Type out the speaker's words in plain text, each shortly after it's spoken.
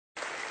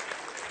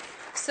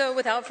So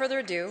without further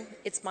ado,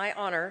 it's my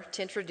honor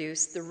to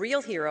introduce the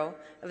real hero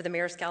of the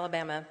Maersk,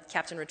 Alabama,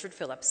 Captain Richard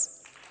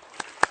Phillips.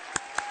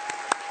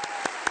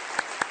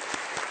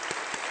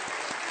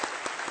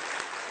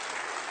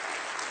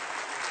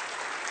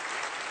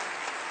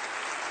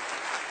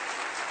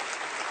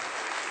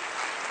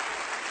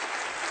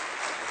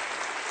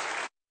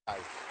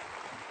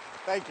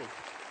 Thank you.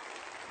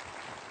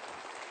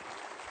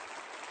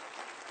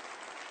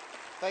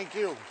 Thank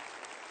you.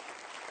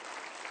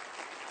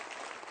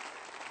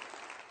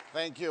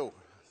 Thank you.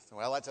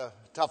 Well, that's a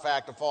tough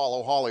act to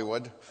follow,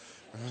 Hollywood.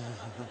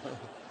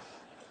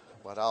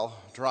 But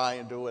I'll try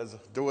and do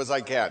as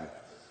I can.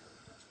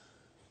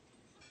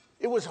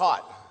 It was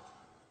hot.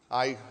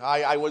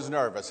 I was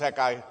nervous. Heck,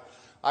 I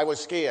was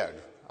scared.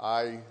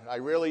 I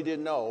really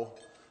didn't know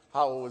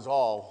how it was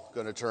all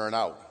going to turn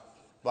out.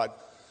 But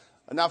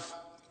enough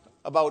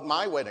about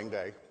my wedding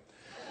day.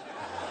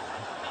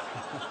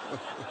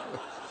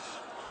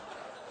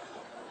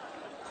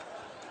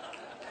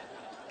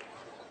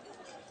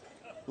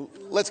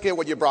 Let's get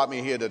what you brought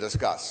me here to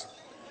discuss.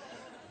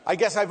 I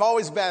guess I've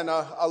always been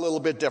a little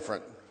bit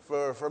different.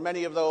 For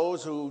many of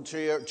those who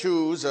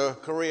choose a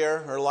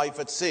career or life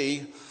at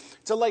sea,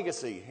 it's a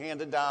legacy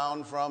handed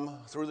down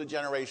through the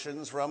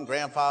generations, from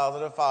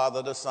grandfather to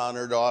father to son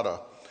or daughter.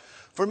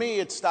 For me,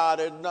 it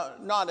started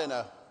not in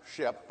a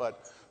ship,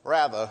 but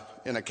rather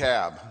in a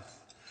cab.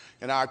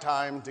 In our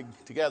time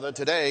together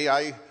today,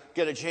 I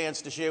get a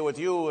chance to share with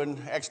you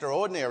an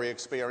extraordinary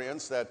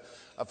experience that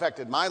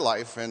affected my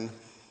life, and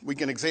we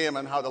can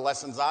examine how the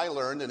lessons I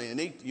learned in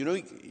a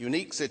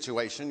unique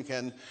situation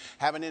can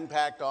have an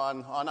impact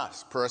on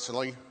us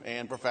personally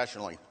and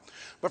professionally.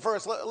 But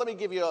first, let me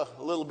give you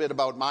a little bit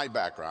about my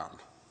background.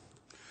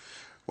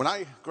 When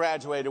I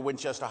graduated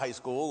Winchester High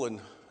School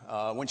in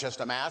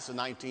Winchester, Mass. in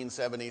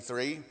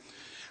 1973,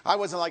 I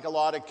wasn't like a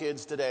lot of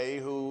kids today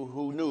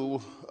who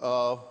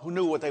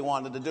knew what they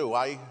wanted to do.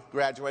 I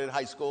graduated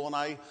high school and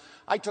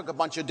I took a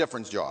bunch of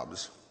different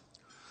jobs.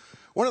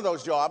 One of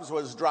those jobs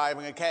was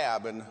driving a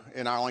cab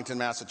in Arlington,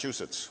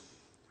 Massachusetts.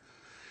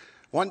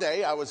 One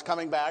day I was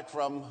coming back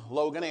from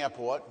Logan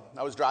Airport.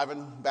 I was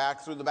driving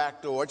back through the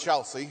back door,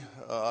 Chelsea,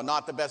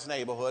 not the best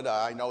neighborhood.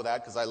 I know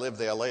that because I lived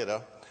there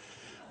later.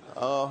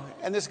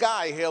 And this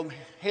guy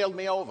hailed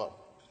me over.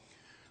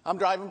 I'm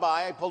driving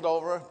by, I pulled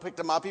over, picked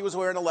him up. He was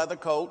wearing a leather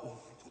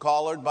coat,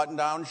 collared,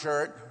 button-down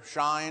shirt,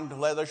 shined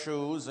leather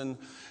shoes, and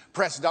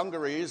pressed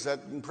dungarees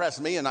that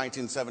impressed me in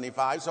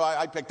 1975, so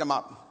I picked him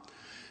up.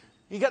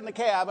 He got in the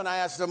cab, and I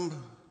asked him,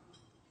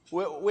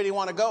 where do you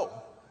want to go?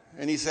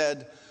 And he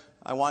said,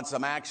 I want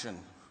some action.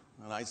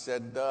 And I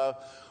said,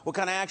 what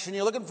kind of action are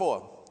you looking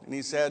for? And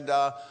he said,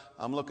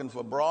 I'm looking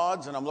for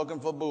broads, and I'm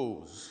looking for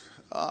booze.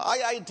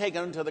 I had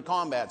taken him to the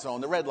combat zone,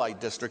 the red light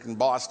district in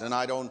Boston.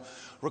 I don't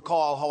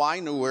recall how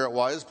I knew where it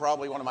was.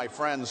 Probably one of my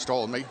friends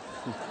told me.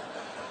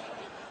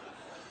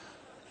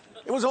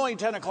 It was only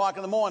 10 o'clock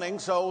in the morning,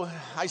 so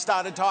I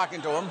started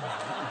talking to him.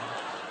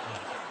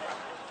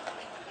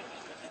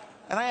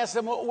 And I asked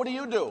him, what do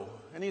you do?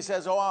 And he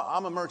says,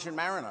 I'm a merchant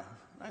mariner.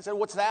 And I said,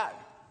 what's that?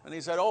 And he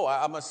said,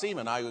 I'm a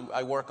seaman.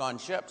 I work on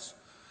ships.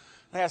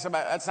 And I asked him,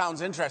 that sounds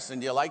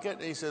interesting. Do you like it?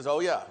 And he says, oh,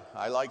 yeah,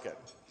 I like it.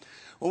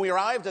 When we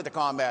arrived at the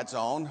combat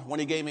zone,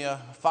 when he gave me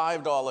a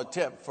 $5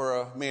 tip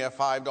for a mere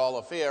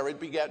 $5 fare, it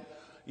begat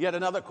yet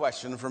another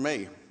question for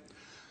me.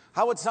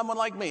 How would someone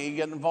like me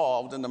get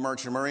involved in the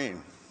Merchant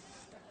Marine?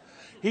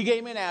 He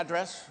gave me an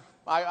address.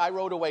 I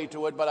wrote away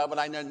to it, but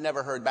I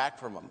never heard back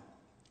from him.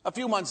 A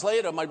few months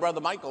later, my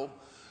brother Michael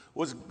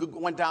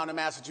went down to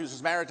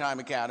Massachusetts Maritime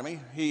Academy.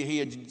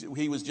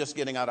 He was just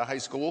getting out of high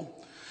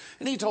school.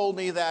 And he told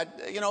me that,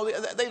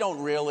 they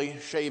don't really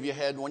shave your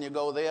head when you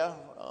go there.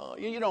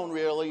 You don't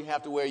really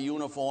have to wear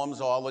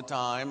uniforms all the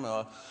time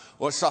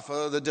or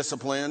suffer the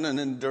discipline and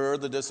endure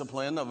the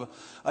discipline of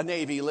a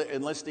Navy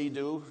enlistee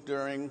do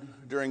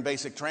during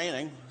basic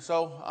training.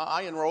 So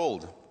I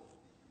enrolled.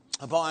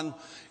 Upon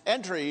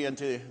entry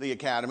into the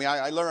academy,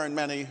 I learned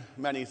many,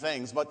 many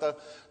things. But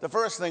the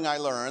first thing I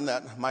learned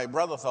that my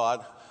brother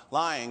thought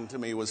lying to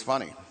me was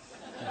funny.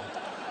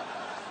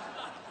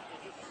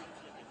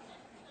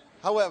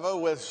 However,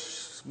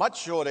 with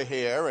much shorter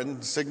hair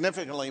and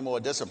significantly more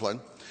discipline,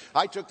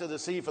 I took to the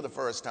sea for the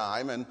first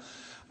time, and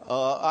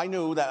I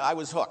knew that I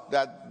was hooked.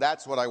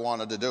 That's what I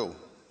wanted to do.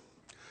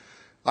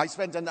 I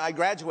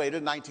graduated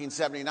in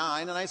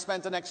 1979, and I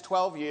spent the next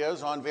 12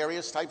 years on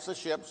various types of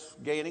ships,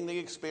 gaining the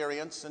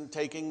experience and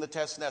taking the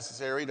tests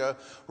necessary to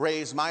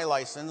raise my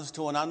license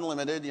to an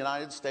unlimited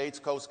United States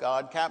Coast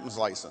Guard captain's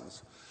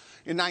license.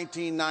 In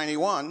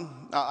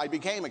 1991, I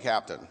became a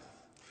captain.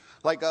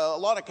 Like a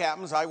lot of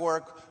captains, I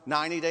work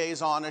 90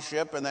 days on a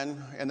ship and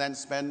then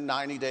spend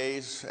 90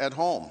 days at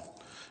home.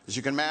 As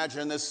you can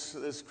imagine,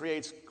 this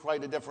creates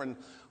quite a different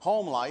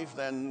home life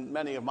than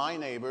many of my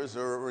neighbors,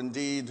 or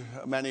indeed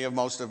many of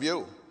most of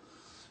you.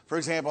 For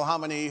example, how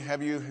many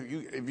have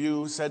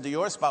you said to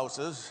your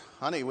spouses,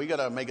 honey, we got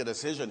to make a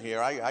decision here.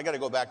 I got to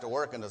go back to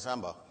work in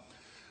December.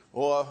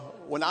 Or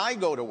when I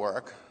go to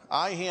work,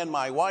 I hand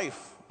my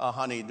wife a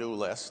honey-do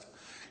list,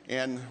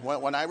 And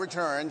when I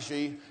return,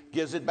 she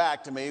gives it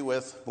back to me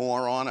with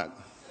more on it.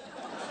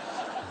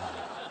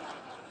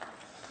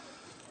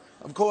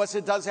 Of course,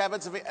 it does have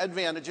its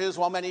advantages.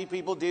 While many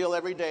people deal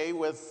every day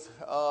with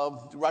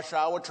rush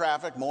hour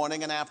traffic,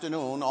 morning and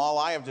afternoon, all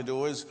I have to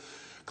do is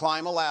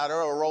climb a ladder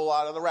or roll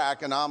out of the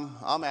rack, and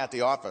I'm at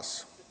the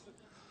office.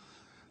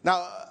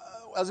 Now,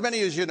 as many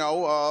as you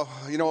know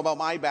about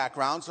my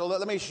background, so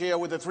let me share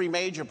with the three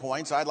major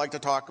points I'd like to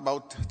talk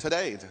about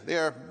today.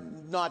 They're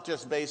not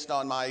just based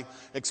on my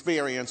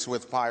experience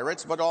with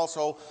pirates, but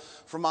also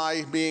from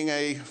my being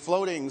a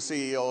floating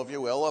CEO, if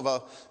you will, of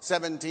a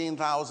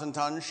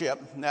 17,000-ton ship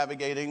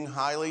navigating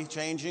highly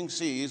changing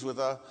seas with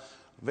a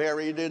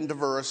varied and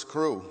diverse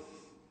crew.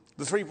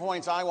 The 3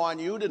 points I want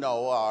you to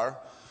know are,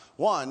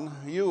 1,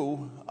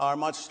 you are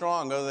much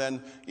stronger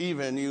than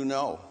even you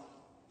know.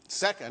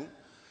 Second,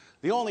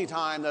 the only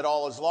time that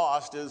all is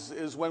lost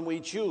is when we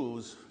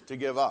choose to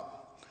give up.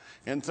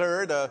 And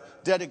third, a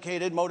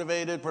dedicated,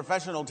 motivated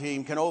professional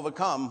team can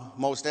overcome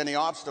most any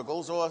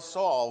obstacles or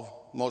solve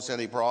most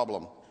any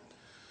problem.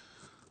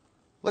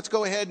 Let's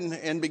go ahead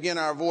and begin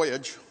our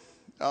voyage.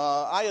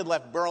 I had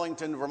left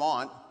Burlington,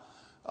 Vermont,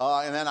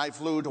 and then I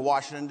flew to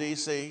Washington,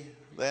 D.C.,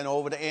 then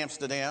over to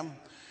Amsterdam,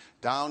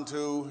 down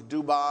to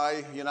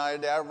Dubai,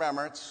 United Arab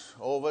Emirates,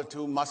 over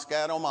to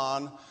Muscat,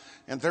 Oman,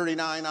 and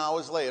 39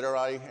 hours later,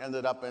 I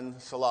ended up in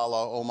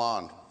Salalah,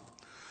 Oman.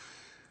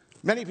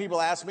 Many people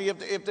ask me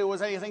if there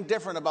was anything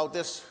different about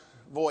this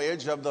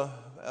voyage of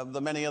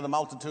the many of the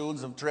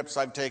multitudes of trips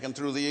I've taken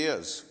through the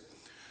years.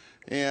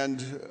 And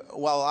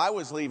while I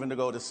was leaving to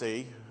go to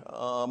sea,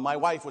 my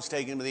wife was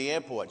taking me to the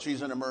airport.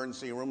 She's an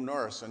emergency room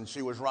nurse, and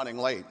she was running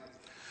late.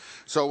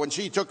 So when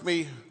she took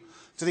me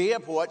to the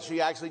airport, she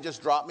actually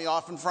just dropped me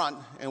off in front,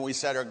 and we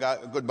said our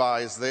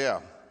goodbyes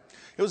there.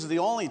 It was the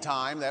only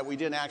time that we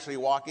didn't actually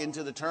walk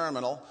into the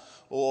terminal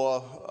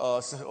or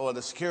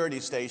the security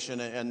station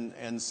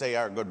and say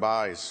our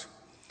goodbyes.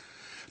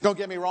 Don't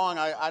get me wrong,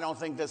 I don't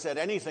think this had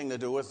anything to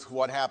do with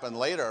what happened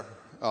later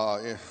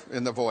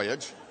in the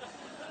voyage.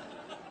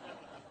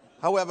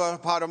 However,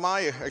 part of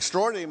my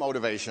extraordinary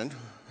motivation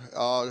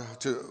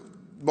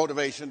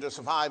to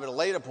survive at a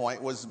later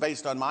point was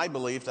based on my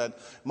belief that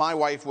my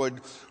wife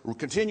would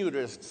continue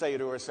to say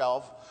to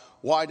herself,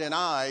 why didn't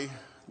I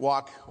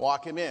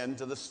walk him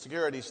into the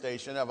security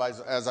station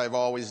as I've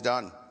always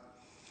done?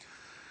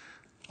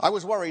 I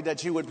was worried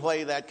that she would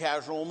play that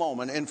casual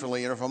moment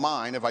infinitely in her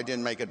mind if I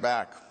didn't make it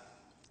back.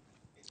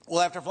 Well,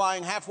 after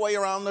flying halfway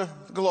around the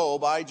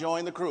globe, I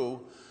joined the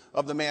crew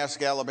of the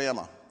Maersk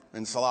Alabama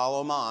in Salalah,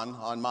 Oman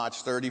on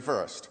March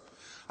 31st.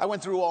 I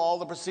went through all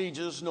the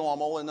procedures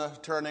normal in the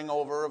turning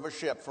over of a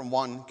ship from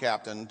one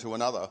captain to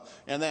another,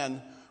 and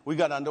then we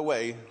got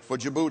underway for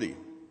Djibouti.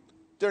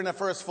 During the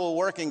first full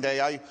working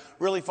day, I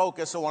really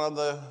focused on one of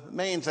the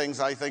main things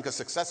I think a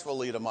successful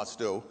leader must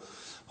do: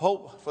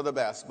 hope for the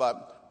best,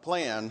 but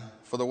plan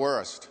for the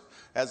worst.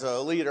 As a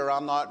leader,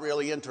 I'm not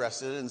really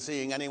interested in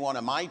seeing anyone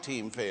on my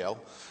team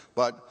fail,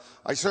 but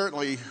I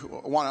certainly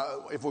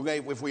want to,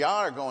 if we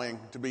are going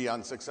to be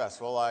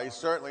unsuccessful, I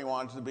certainly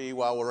want it to be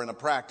while we're in a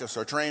practice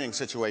or training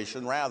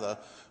situation rather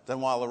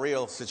than while the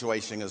real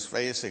situation is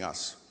facing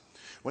us.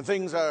 When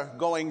things are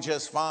going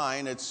just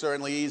fine, it's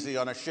certainly easy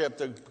on a ship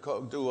to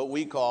do what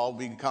we call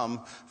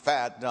become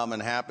fat, dumb,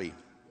 and happy.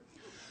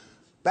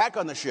 Back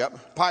on the ship,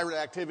 pirate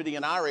activity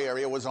in our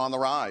area was on the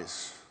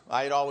rise.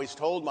 I had always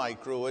told my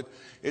crew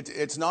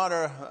it's not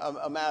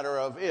a matter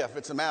of if,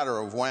 it's a matter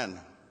of when.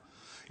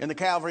 And the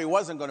cavalry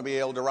wasn't going to be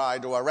able to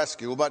ride to our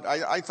rescue, but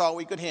I thought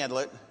we could handle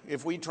it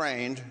if we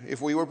trained,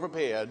 if we were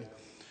prepared,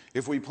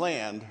 if we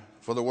planned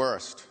for the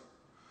worst.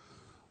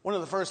 One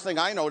of the first things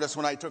I noticed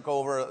when I took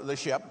over the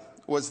ship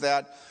was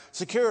that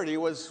security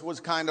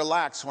was kind of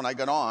lax when I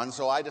got on,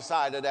 so I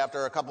decided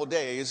after a couple of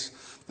days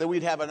that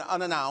we'd have an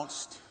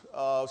unannounced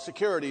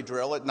security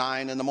drill at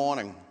 9 in the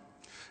morning.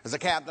 As a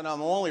captain,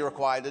 I'm only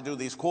required to do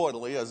these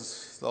quarterly,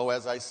 though,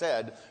 as I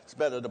said, it's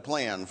better to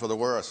plan for the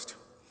worst.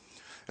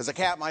 As a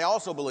captain, I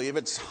also believe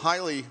it's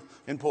highly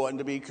important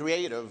to be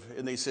creative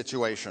in these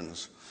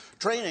situations.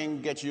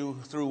 Training gets you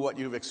through what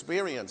you've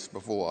experienced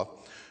before.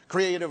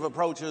 Creative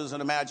approaches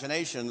and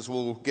imaginations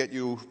will get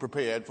you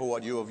prepared for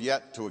what you have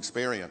yet to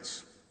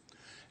experience.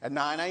 At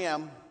 9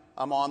 a.m.,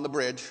 I'm on the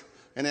bridge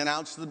and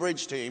announce to the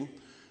bridge team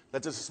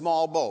that there's a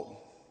small boat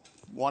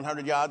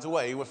 100 yards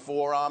away with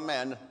 4 armed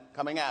men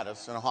coming at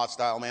us in a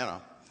hostile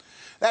manner.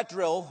 That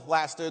drill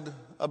lasted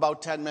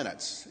about 10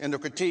 minutes in the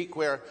critique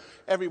where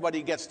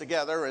everybody gets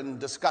together and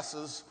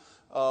discusses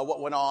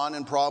what went on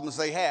and problems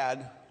they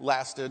had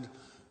lasted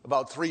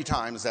about 3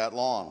 times that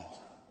long.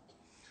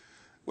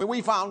 When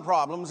we found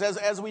problems,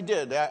 as we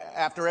did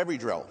after every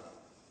drill,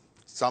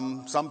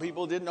 some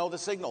people didn't know the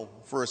signal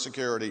for a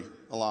security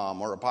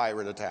alarm or a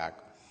pirate attack.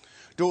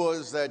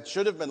 Doors that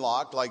should have been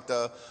locked, like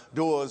the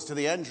doors to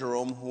the engine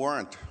room,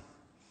 weren't.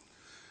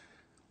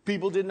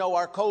 People didn't know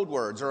our code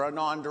words or our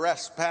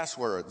non-duress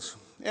passwords.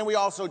 And we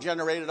also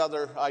generated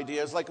other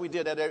ideas like we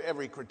did at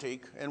every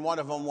critique, and one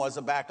of them was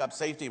a backup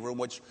safety room,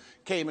 which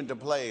came into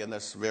play in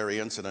this very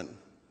incident.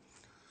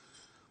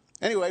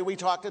 Anyway, we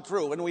talked it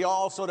through, and we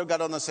all sort of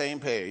got on the same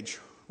page.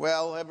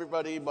 Well,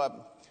 everybody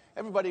but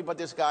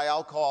this guy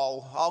I'll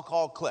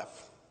call Cliff.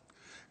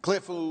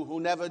 Cliff, who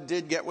never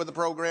did get with the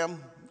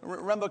program.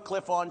 Remember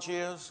Cliff on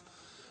Cheers?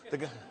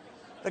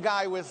 The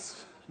guy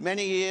with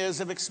many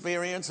years of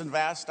experience and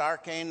vast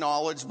arcane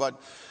knowledge,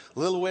 but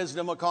little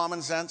wisdom or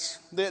common sense.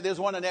 There's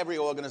one in every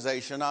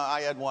organization.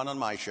 I had one on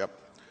my ship.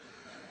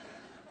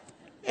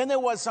 And there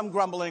was some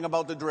grumbling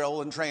about the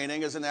drill and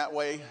training, isn't that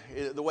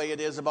the way it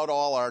is about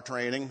all our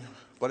training?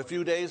 But a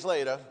few days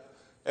later,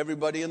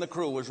 everybody in the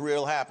crew was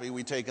real happy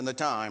we'd taken the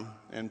time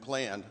and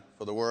planned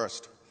for the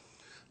worst.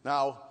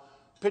 Now,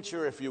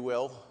 picture, if you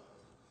will,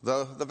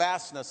 the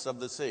vastness of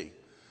the sea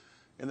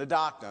in the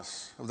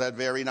darkness of that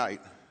very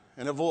night,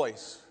 and a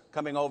voice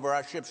coming over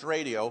our ship's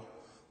radio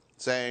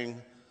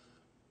saying,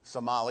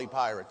 "Somali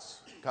pirates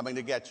coming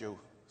to get you.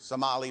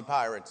 Somali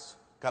pirates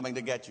coming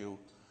to get you."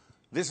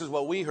 This is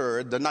what we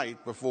heard the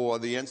night before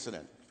the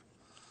incident.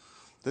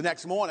 The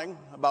next morning,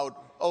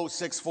 about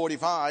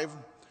 06:45,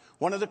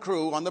 one of the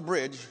crew on the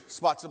bridge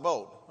spots a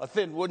boat, a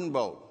thin wooden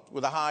boat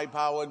with a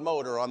high-powered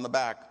motor on the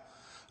back,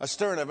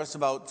 astern of us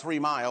about 3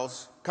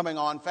 miles, coming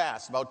on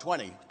fast, about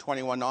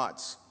 21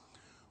 knots.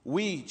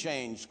 We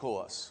changed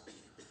course.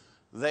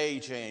 They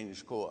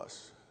changed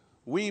course.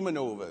 We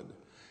maneuvered,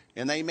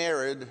 and they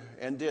mirrored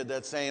and did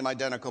that same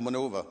identical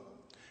maneuver.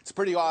 It's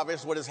pretty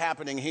obvious what is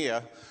happening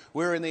here.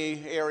 We're in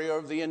the area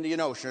of the Indian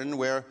Ocean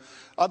where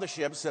other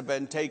ships have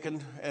been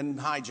taken and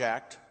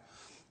hijacked.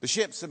 The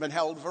ships have been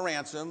held for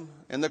ransom,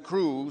 and the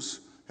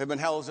crews have been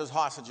held as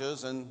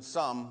hostages, and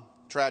some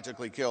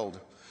tragically killed.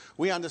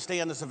 We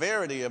understand the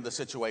severity of the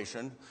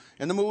situation,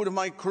 and the mood of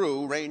my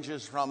crew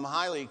ranges from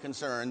highly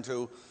concerned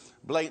to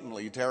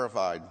blatantly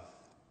terrified.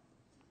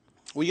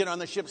 We get on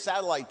the ship's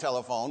satellite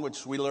telephone,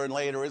 which we learn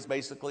later is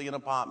basically an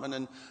apartment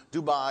in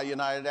Dubai,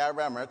 United Arab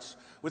Emirates,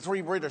 with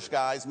 3 British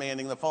guys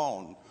manning the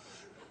phone.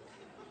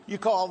 You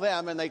call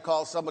them, and they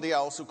call somebody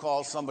else who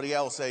calls somebody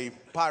else, a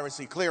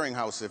piracy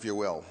clearinghouse, if you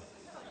will.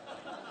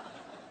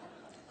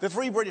 The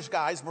 3 British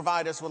guys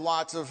provide us with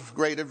lots of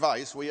great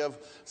advice. We have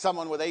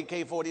someone with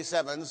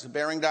AK-47s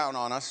bearing down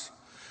on us,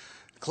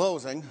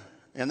 closing,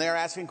 and they're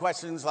asking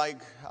questions like,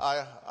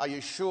 are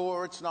you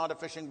sure it's not a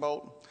fishing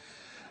boat?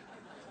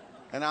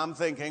 And I'm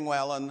thinking,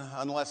 well,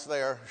 unless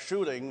they're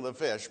shooting the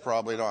fish,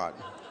 probably not.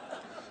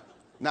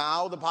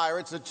 Now the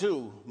pirates are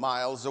 2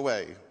 miles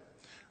away.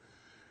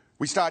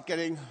 We start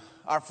getting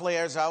our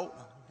flares out,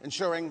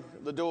 ensuring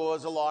the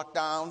doors are locked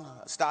down,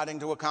 starting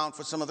to account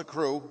for some of the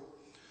crew.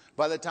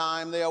 By the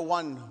time they are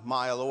 1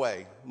 mile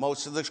away,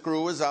 most of the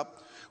crew is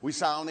up. We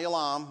sound the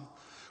alarm.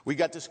 We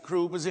got this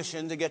crew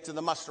positioned to get to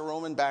the muster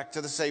room and back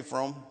to the safe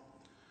room.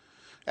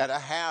 At a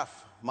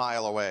half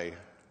mile away,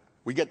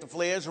 we get the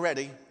flares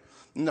ready,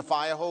 and the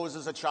fire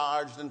hoses are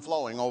charged and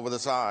flowing over the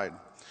side.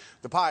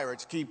 The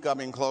pirates keep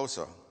coming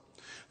closer.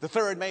 The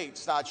 3rd mate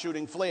starts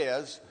shooting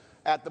flares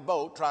at the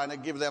boat, trying to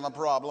give them a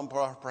problem,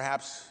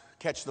 perhaps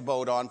catch the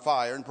boat on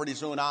fire, and pretty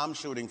soon I'm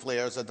shooting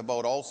flares at the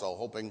boat also,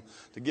 hoping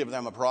to give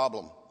them a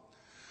problem.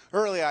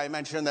 Earlier I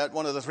mentioned that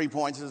one of the 3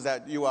 points is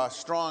that you are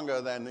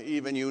stronger than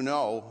even you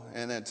know,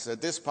 and it's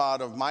at this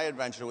part of my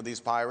adventure with these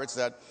pirates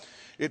that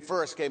it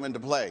first came into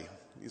play.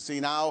 You see,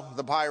 now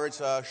the pirates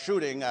are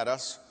shooting at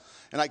us,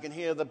 and I can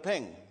hear the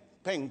ping,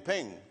 ping,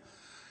 ping.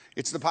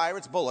 It's the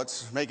pirates'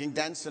 bullets making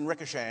dents and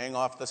ricocheting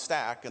off the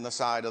stack in the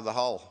side of the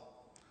hull.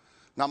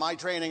 Now, my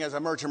training as a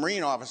merchant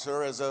marine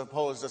officer, as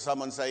opposed to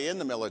someone, say, in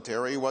the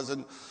military,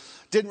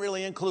 didn't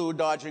really include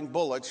dodging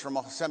bullets from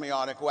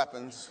semiotic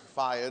weapons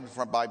fired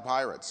by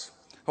pirates.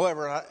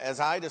 However, as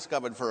I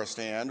discovered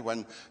firsthand,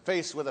 when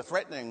faced with a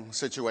threatening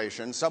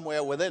situation,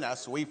 somewhere within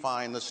us we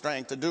find the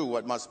strength to do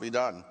what must be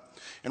done.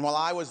 And while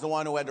I was the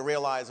one who had to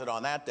realize it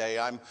on that day,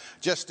 I'm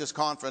just as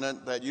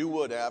confident that you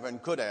would have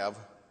and could have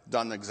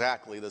done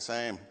exactly the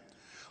same.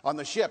 On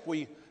the ship,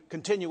 we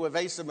continue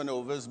evasive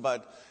maneuvers,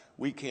 but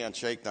we can't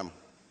shake them.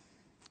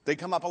 They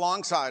come up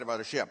alongside of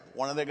our ship.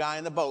 One of the guys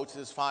in the boats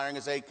is firing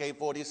his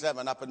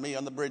AK-47 up at me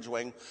on the bridge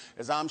wing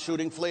as I'm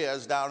shooting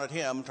flares down at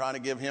him, trying to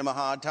give him a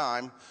hard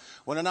time,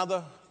 when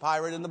another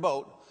pirate in the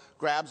boat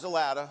grabs a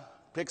ladder,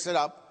 picks it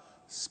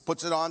up,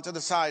 puts it onto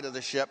the side of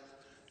the ship,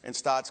 and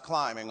starts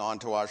climbing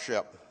onto our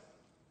ship.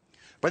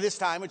 By this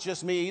time, it's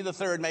just me, the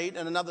 3rd mate,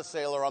 and another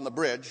sailor on the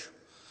bridge.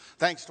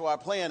 Thanks to our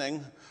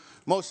planning,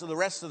 most of the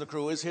rest of the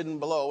crew is hidden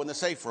below in the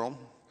safe room.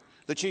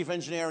 The chief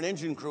engineer and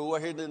engine crew are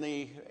hidden in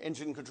the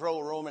engine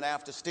control room and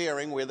after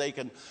steering, where they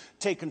can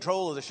take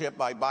control of the ship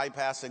by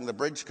bypassing the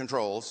bridge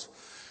controls.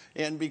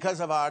 And because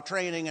of our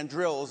training and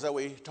drills that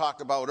we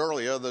talked about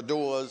earlier, the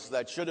doors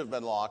that should have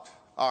been locked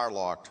are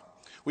locked.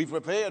 We've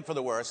prepared for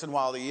the worst, and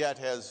while the yet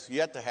has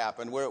yet to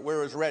happen,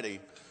 we're as ready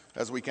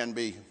as we can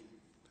be.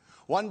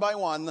 One by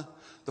one,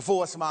 the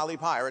 4 Somali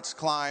pirates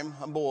climb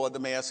aboard the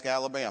Maersk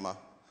Alabama.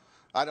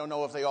 I don't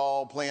know if they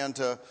all planned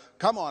to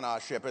come on our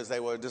ship as they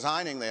were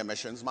designing their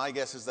missions. My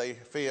guess is they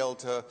failed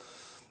to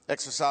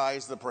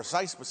exercise the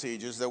precise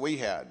procedures that we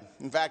had.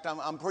 In fact,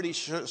 I'm pretty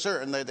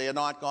certain that they had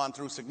not gone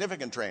through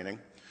significant training.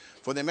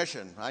 for their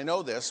mission. I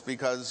know this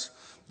because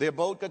their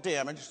boat got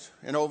damaged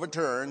and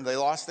overturned. They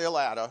lost their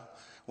ladder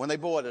when they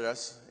boarded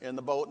us, and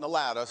the boat and the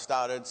ladder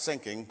started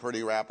sinking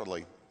pretty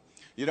rapidly.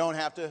 You don't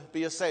have to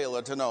be a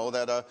sailor to know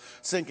that a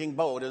sinking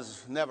boat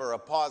is never a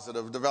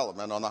positive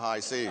development on the high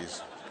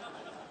seas.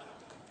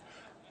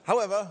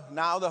 However,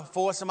 now the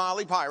 4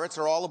 Somali pirates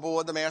are all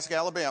aboard the Maersk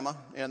Alabama,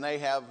 and they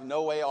have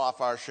no way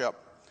off our ship.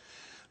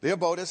 Their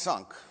boat is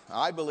sunk.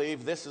 I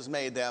believe this has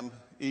made them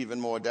even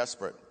more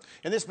desperate.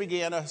 And this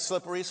began a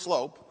slippery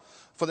slope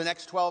for the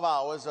next 12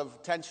 hours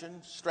of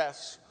tension,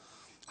 stress,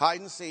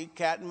 hide and seek,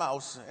 cat and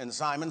mouse, and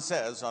Simon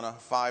Says on a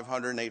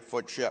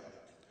 508-foot ship.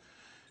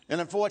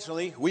 And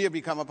unfortunately, we have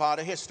become a part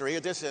of history.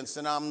 At this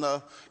instant, I'm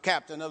the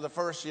captain of the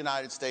first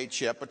United States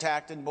ship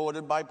attacked and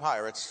boarded by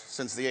pirates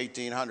since the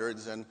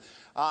 1800s, and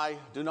I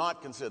do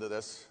not consider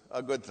this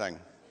a good thing.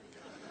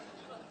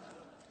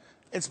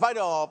 In spite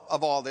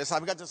of all this,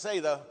 I've got to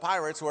say the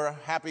pirates were a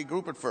happy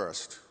group at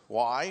first.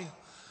 Why?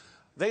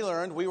 They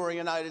learned we were a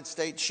United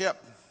States ship,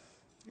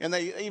 and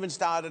they even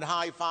started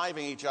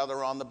high-fiving each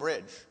other on the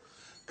bridge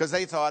because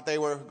they thought they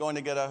were going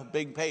to get a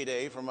big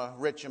payday from a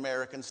rich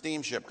American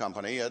steamship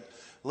company. At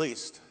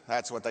least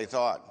that's what they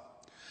thought.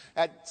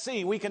 At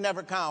sea, we can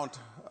never count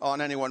on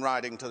anyone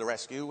riding to the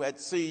rescue. At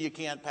sea, you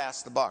can't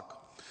pass the buck.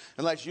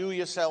 Unless you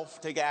yourself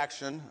take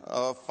action,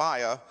 a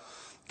fire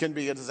can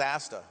be a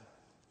disaster.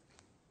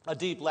 A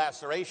deep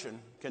laceration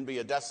can be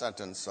a death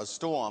sentence. A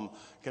storm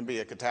can be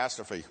a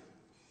catastrophe.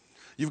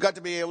 You've got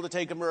to be able to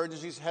take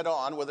emergencies head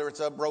on, whether it's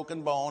a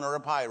broken bone or a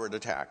pirate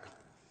attack.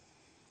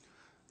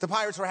 The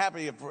pirates were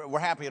happy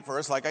at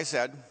first, like I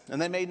said,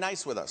 and they made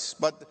nice with us.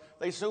 But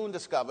they soon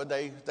discovered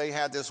they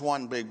had this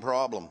one big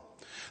problem.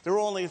 There were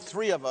only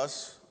 3 of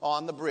us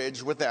on the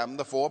bridge with them,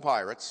 the 4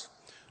 pirates,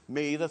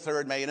 me, the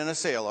third mate, and a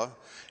sailor,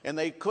 and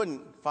they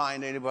couldn't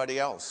find anybody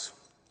else.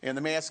 And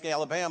the Maersk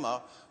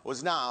Alabama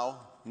was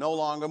now no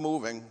longer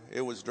moving, it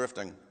was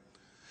drifting.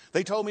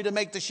 They told me to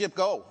make the ship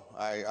go.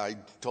 I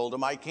told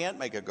them I can't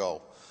make it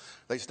go.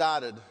 They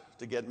started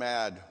to get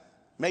mad.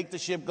 Make the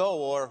ship go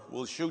or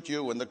we'll shoot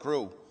you and the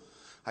crew.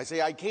 I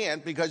say I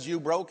can't because you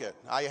broke it.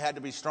 I had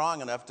to be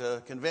strong enough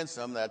to convince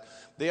them that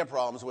their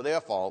problems were their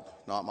fault,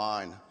 not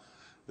mine.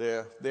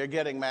 They're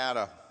getting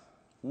madder.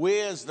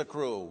 Where's the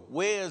crew?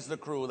 Where's the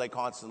crew? They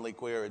constantly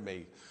queried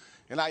me.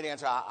 And I'd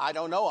answer, I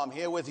don't know. I'm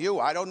here with you.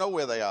 I don't know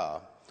where they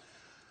are.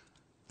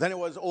 Then it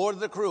was order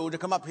the crew to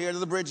come up here to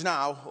the bridge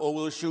now or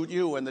we'll shoot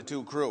you and the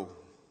 2 crew.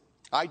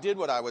 I did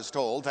what I was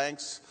told.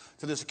 Thanks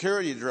to the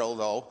security drill,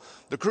 though,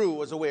 the crew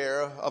was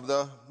aware of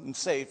the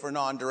safe or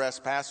non-duress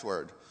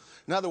password.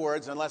 In other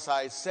words, unless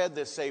I said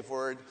this safe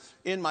word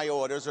in my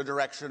orders or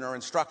direction or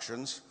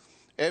instructions,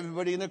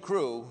 everybody in the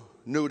crew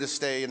knew to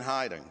stay in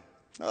hiding.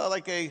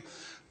 Like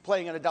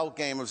playing an adult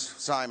game of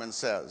Simon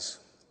Says.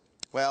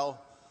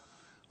 Well,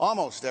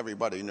 almost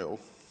everybody knew.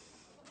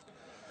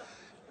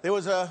 There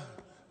was a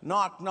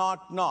knock,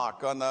 knock,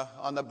 knock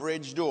on the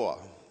bridge door.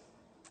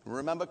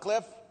 Remember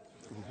Cliff?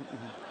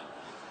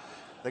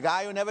 The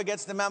guy who never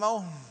gets the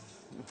memo?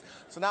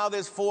 So now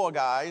there's 4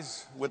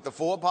 guys with the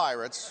 4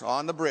 pirates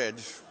on the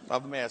bridge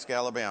of Maersk,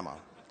 Alabama.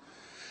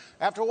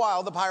 After a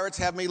while, the pirates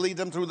have me lead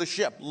them through the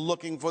ship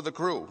looking for the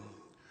crew.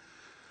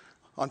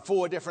 On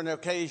 4 different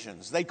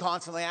occasions, they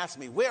constantly ask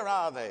me, where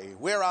are they?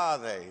 Where are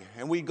they?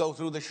 And we'd go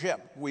through the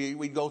ship.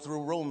 We'd go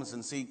through rooms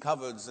and see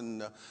cupboards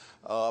and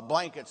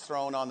blankets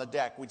thrown on the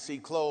deck. We'd see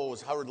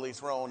clothes hurriedly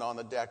thrown on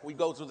the deck. We'd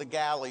go through the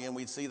galley and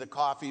we'd see the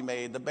coffee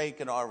made, the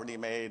bacon already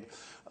made,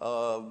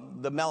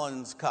 the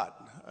melons cut.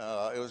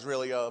 It was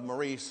really a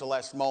Marie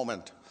Celeste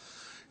moment.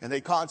 And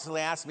they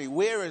constantly ask me,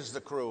 where is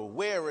the crew?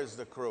 Where is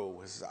the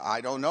crew? I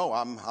don't know.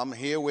 I'm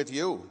here with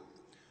you.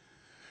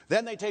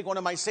 Then they take one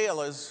of my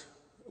sailors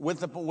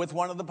with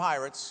one of the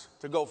pirates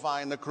to go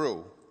find the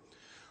crew.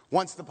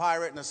 Once the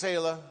pirate and the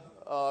sailor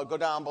go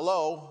down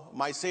below,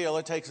 my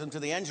sailor takes them to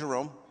the engine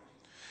room,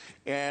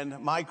 and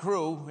my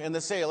crew and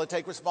the sailor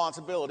take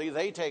responsibility.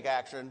 They take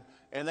action,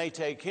 and they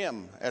take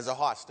him as a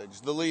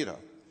hostage, the leader.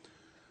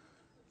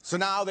 So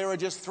now there are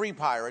just 3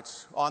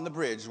 pirates on the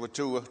bridge with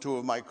two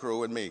of my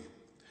crew and me.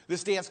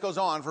 This dance goes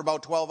on for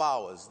about 12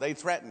 hours. They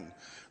threaten.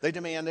 They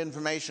demand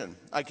information.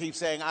 I keep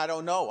saying, I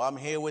don't know. I'm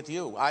here with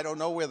you. I don't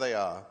know where they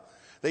are.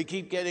 They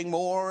keep getting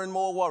more and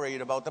more worried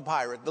about the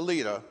pirate, the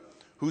leader,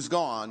 who's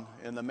gone,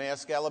 and the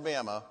Maersk,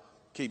 Alabama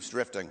keeps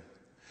drifting.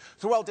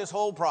 Throughout this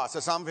whole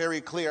process, I'm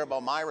very clear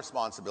about my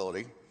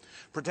responsibility.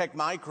 Protect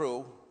my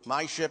crew,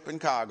 my ship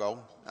and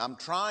cargo. I'm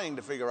trying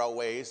to figure out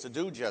ways to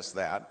do just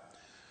that.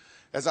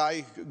 As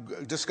I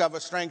discover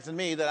strength in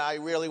me that I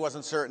really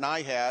wasn't certain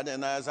I had,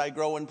 and as I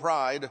grow in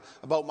pride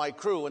about my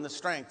crew and the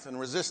strength and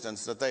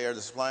resistance that they are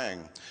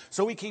displaying.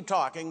 So we keep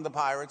talking, the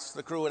pirates,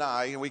 the crew and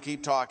I, and we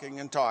keep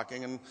talking,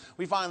 and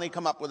we finally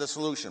come up with a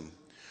solution.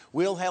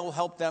 We'll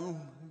help them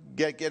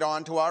get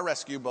onto our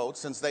rescue boat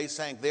since they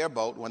sank their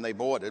boat when they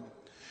boarded.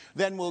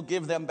 Then we'll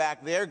give them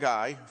back their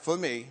guy for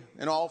me,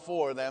 and all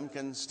 4 of them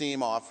can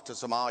steam off to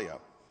Somalia.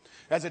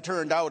 As it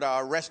turned out,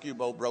 our rescue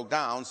boat broke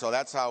down, so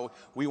that's how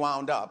we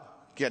wound up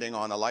getting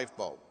on a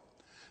lifeboat.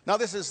 Now,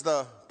 this is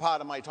the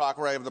part of my talk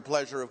where I have the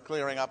pleasure of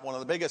clearing up one of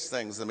the biggest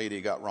things the media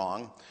got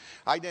wrong.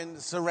 I didn't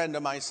surrender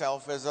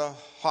myself as a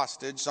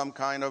hostage, some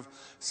kind of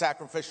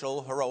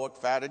sacrificial, heroic,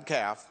 fatted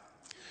calf.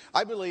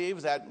 I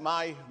believe that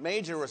my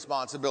major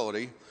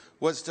responsibility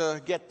was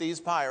to get these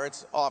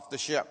pirates off the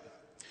ship.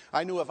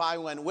 I knew if I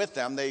went with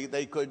them,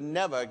 they could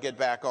never get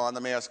back on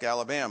the Maersk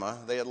Alabama.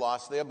 They had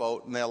lost their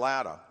boat and their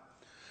ladder.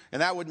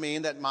 And that would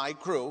mean that my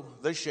crew,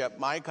 the ship,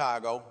 my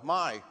cargo,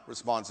 my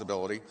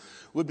responsibility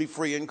would be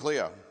free and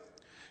clear.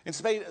 In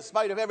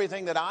spite of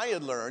everything that I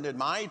had learned in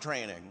my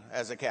training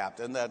as a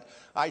captain, that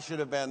I should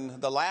have been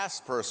the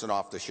last person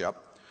off the ship,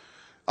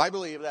 I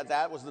believe that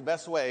that was the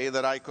best way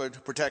that I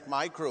could protect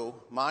my crew,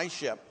 my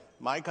ship,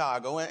 my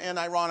cargo, and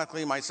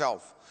ironically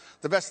myself.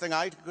 The best thing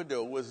I could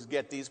do was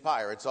get these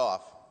pirates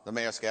off the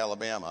Maersk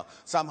Alabama.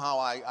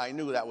 Somehow I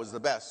knew that was the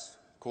best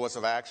course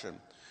of action.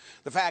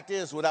 The fact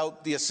is,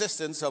 without the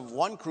assistance of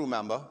one crew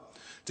member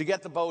to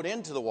get the boat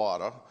into the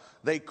water,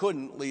 they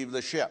couldn't leave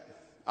the ship.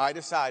 I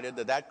decided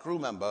that that crew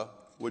member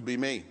would be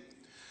me.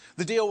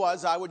 The deal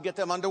was I would get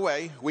them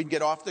underway, we'd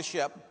get off the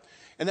ship,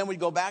 and then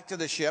we'd go back to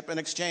the ship and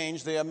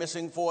exchange their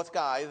missing fourth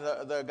guy,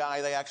 the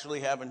guy they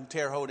actually have in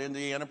Terre Haute,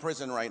 Indiana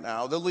prison right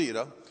now, the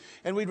leader,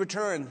 and we'd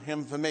return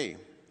him for me.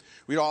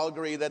 We'd all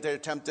agree that their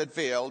attempt had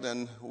failed,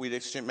 and we'd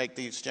make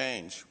the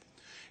exchange.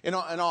 In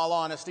all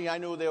honesty, I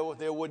knew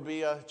there would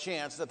be a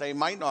chance that they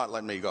might not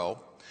let me go,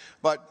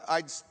 but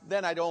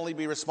then I'd only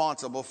be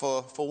responsible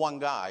for one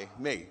guy,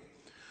 me,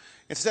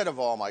 instead of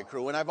all my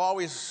crew. And I've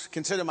always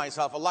considered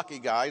myself a lucky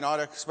guy,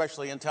 not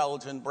especially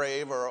intelligent,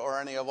 brave,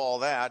 or any of all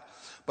that,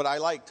 but I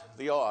liked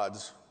the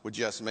odds with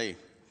just me.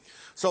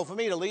 So for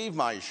me to leave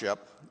my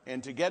ship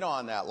and to get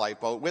on that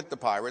lifeboat with the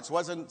pirates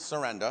wasn't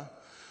surrender,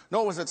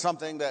 nor was it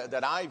something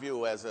that I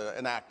view as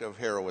an act of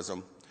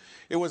heroism.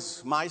 It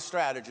was my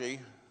strategy,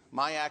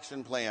 my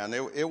action plan.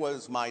 It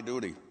was my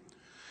duty.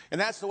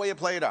 And that's the way it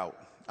played out.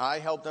 I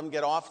helped them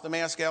get off the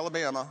Maersk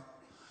Alabama.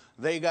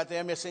 They got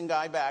their missing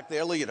guy back,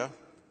 their leader,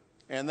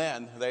 and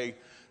then they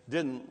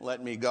didn't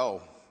let me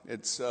go.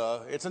 It's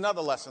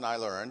another lesson I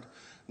learned.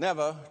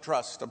 Never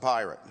trust a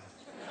pirate.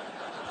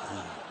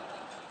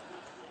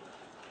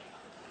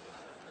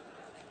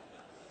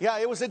 Yeah,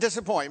 it was a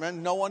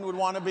disappointment. No one would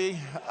want to be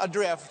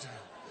adrift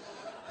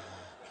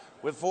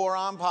with 4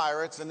 armed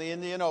pirates in the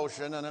Indian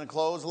Ocean in an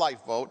enclosed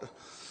lifeboat.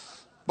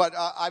 But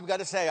I've got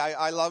to say,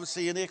 I love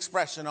seeing the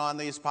expression on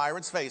these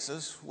pirates'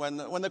 faces when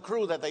the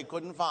crew that they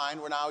couldn't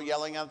find were now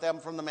yelling at them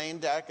from the main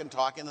deck and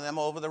talking to them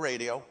over the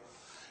radio.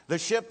 The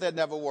ship that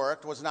never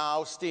worked was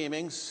now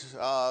steaming,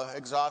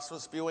 exhaust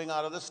was spewing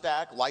out of the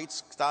stack,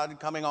 lights started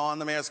coming on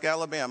the Maersk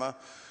Alabama,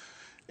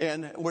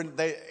 and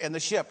the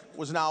ship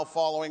was now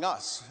following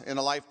us in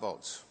the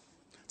lifeboats.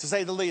 To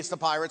say the least, the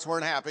pirates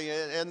weren't happy,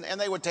 and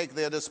they would take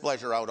their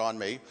displeasure out on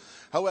me.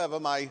 However,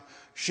 my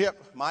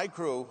ship, my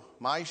crew,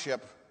 my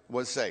ship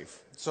was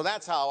safe. So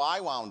that's how I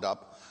wound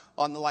up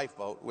on the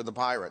lifeboat with the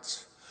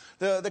pirates.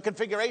 The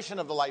configuration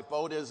of the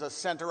lifeboat is a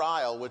center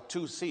aisle with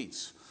 2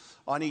 seats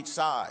on each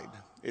side.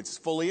 It's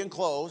fully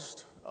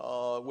enclosed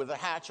with a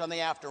hatch on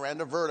the after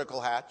end, a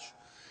vertical hatch,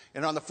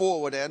 and on the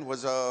forward end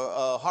was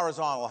a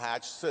horizontal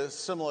hatch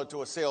similar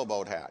to a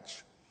sailboat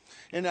hatch.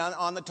 And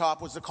on the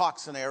top was the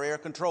coxswain area,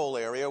 control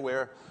area,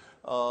 where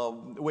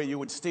you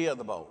would steer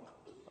the boat.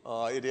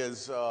 It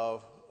is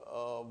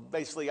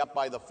basically up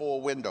by the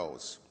 4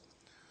 windows.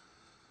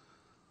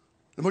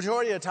 The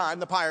majority of the time,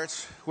 the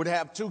pirates would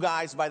have 2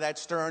 guys by that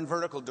stern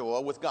vertical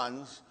door with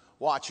guns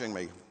watching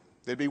me.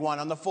 There'd be one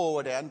on the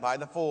forward end by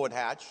the forward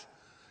hatch,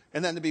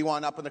 and then there'd be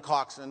one up in the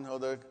coxswain or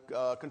the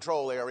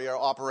control area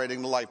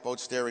operating the lifeboat,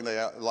 steering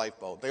the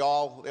lifeboat. They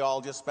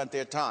all just spent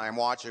their time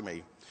watching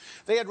me.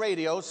 They had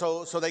radios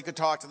so they could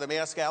talk to the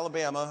Maersk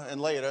Alabama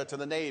and later to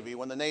the Navy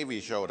when the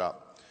Navy showed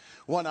up.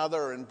 One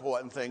other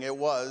important thing, it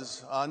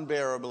was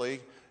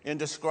unbearably,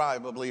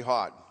 indescribably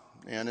hot.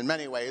 And in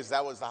many ways,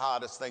 that was the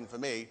hardest thing for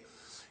me.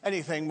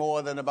 Anything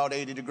more than about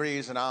 80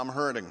 degrees and I'm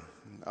hurting.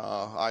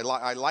 I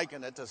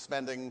liken it to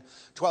spending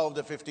 12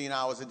 to 15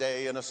 hours a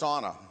day in a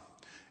sauna.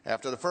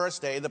 After the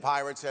first day, the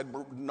pirates had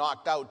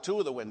knocked out 2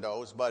 of the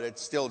windows, but it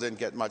still didn't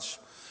get much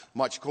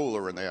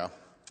cooler in there.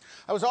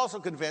 I was also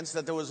convinced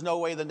that there was no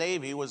way the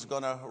Navy was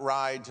going to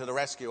ride to the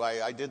rescue.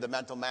 I did the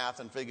mental math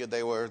and figured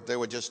they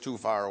were just too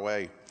far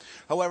away.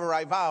 However,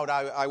 I vowed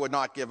I would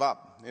not give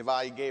up. If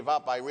I gave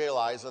up, I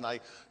realized that I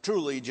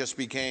truly just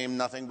became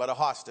nothing but a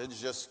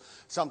hostage, just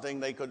something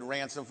they could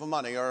ransom for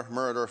money or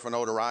murder for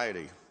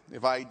notoriety.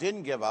 If I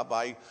didn't give up,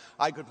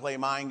 I could play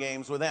mind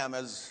games with them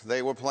as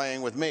they were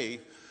playing with me,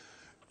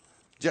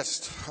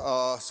 just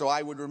so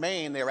I would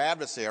remain their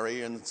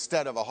adversary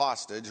instead of a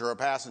hostage or a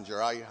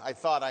passenger. I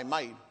thought I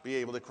might be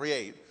able to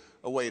create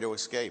a way to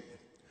escape.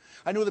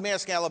 I knew the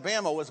Maersk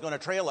Alabama was going to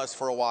trail us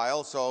for a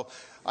while, so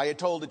I had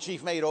told the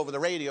chief mate over the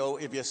radio,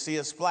 if you see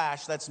a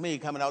splash, that's me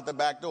coming out the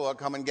back door,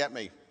 come and get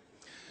me.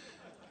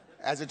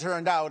 As it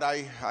turned out,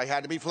 I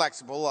had to be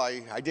flexible.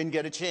 I didn't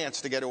get a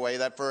chance to get away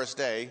that first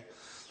day.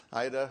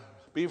 I had to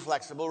be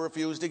flexible,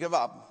 refuse to give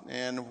up,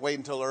 and wait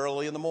until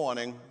early in the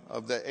morning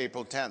of the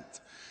April 10th.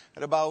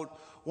 At about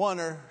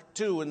 1 or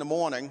 2 in the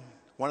morning,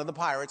 one of the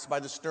pirates by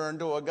the stern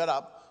door got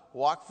up,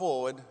 walked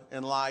forward,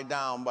 and lied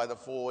down by the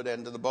forward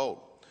end of the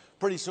boat.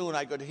 Pretty soon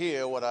I could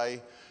hear what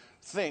I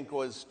think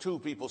was 2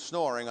 people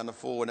snoring on the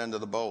forward end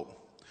of the boat.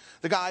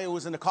 The guy who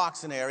was in the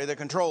coxswain area, the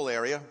control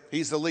area,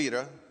 he's the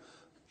leader.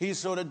 He's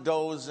sort of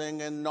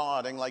dozing and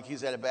nodding like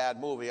he's at a bad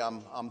movie.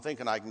 I'm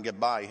thinking I can get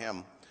by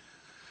him.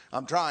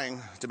 I'm trying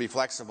to be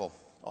flexible.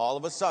 All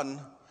of a sudden,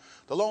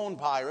 the lone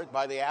pirate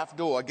by the aft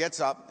door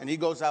gets up and he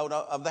goes out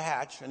of the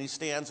hatch and he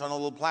stands on a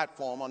little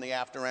platform on the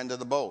after end of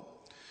the boat.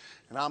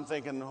 And I'm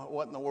thinking,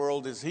 what in the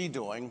world is he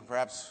doing?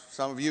 Perhaps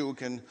some of you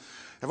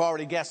have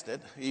already guessed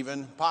it.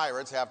 Even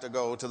pirates have to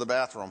go to the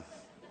bathroom.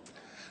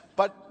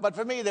 But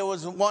for me, there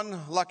was one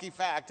lucky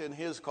fact in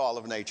his call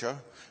of nature.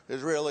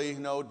 There's really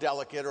no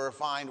delicate or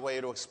refined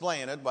way to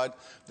explain it, but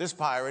this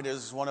pirate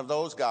is one of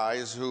those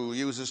guys who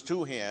uses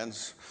 2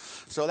 hands,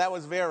 so that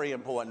was very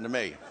important to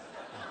me.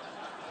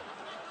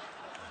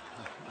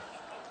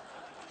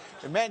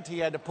 It meant he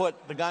had to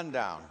put the gun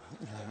down.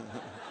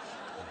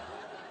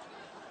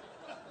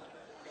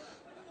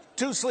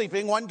 2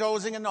 sleeping, 1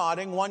 dozing and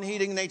nodding, 1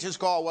 heeding nature's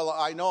call. Well,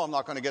 I know I'm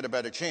not going to get a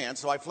better chance,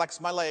 so I flex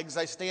my legs,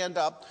 I stand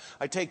up,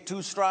 I take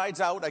 2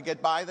 strides out, I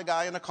get by the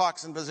guy in the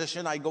coxswain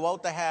position, I go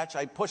out the hatch,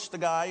 I push the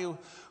guy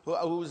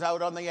who's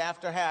out on the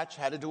after hatch,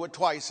 had to do it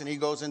twice, and he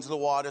goes into the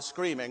water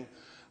screaming.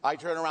 I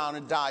turn around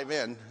and dive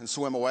in and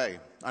swim away.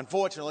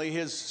 Unfortunately,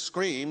 his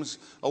screams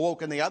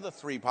awoke the other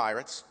 3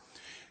 pirates,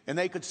 and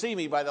they could see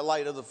me by the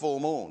light of the full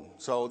moon,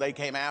 so they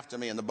came after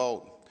me in the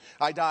boat.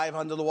 I dive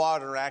under the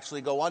water and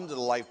actually go under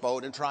the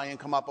lifeboat and try and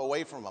come up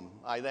away from them.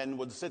 I then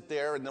would sit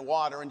there in the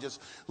water and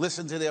just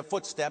listen to their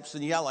footsteps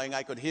and yelling.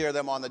 I could hear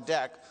them on the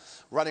deck,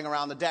 running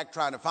around the deck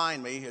trying to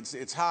find me.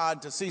 It's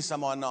hard to see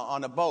someone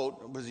on a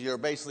boat because you're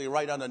basically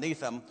right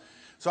underneath them.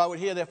 So I would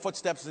hear their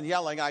footsteps and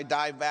yelling. I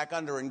dive back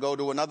under and go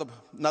to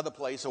another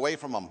place away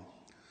from them.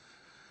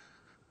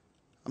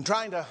 I'm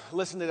trying to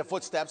listen to the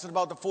footsteps, and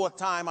about the 4th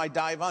time I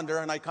dive under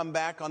and I come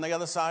back on the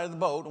other side of the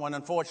boat when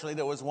unfortunately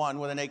there was one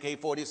with an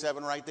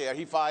AK-47 right there.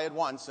 He fired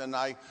once and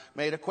I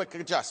made a quick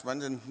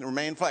adjustment and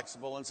remained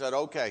flexible and said,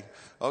 okay,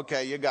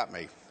 you got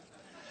me.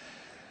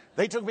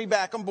 They took me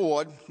back on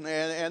board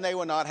and they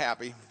were not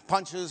happy.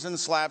 Punches and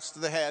slaps to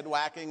the head,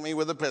 whacking me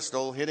with a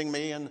pistol, hitting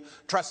me and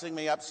trussing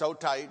me up so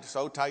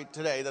tight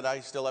today that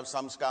I still have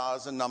some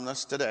scars and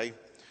numbness today.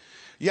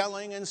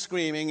 Yelling and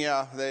screaming,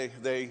 yeah,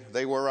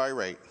 they were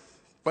irate.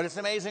 But it's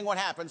amazing what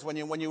happens when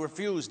you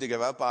refuse to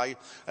give up. I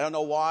don't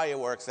know why it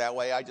works that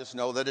way. I just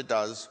know that it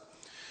does.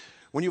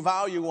 When you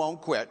vow you won't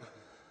quit,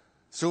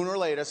 sooner or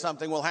later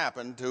something will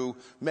happen to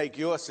make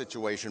your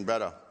situation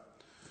better.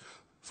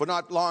 For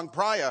not long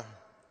prior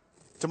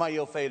to my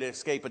ill-fated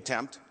escape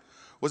attempt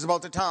was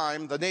about the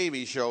time the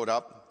Navy showed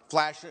up,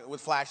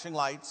 with flashing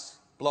lights,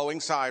 blowing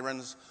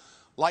sirens,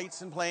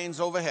 lights and planes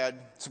overhead,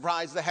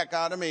 surprised the heck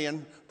out of me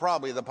and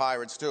probably the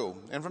pirates too.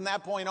 And from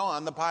that point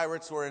on, the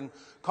pirates were in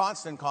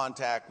constant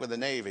contact with the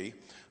Navy.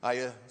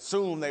 I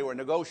assumed they were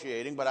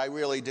negotiating, but I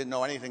really didn't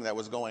know anything that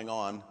was going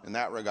on in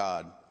that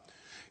regard.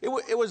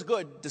 It was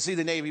good to see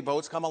the Navy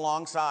boats come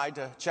alongside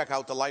to check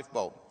out the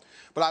lifeboat.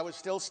 But I was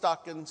still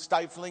stuck in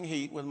stifling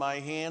heat with my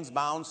hands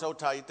bound so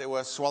tight they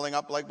were swelling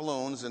up like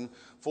balloons and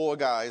 4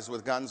 guys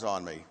with guns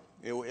on me.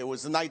 It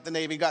was the night the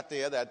Navy got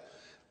there that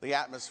the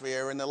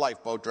atmosphere in the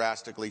lifeboat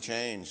drastically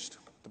changed.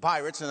 The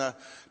pirates, in a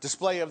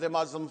display of their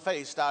Muslim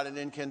faith, started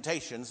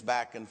incantations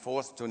back and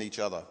forth to each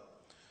other.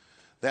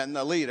 Then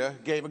the leader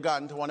gave a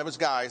gun to one of his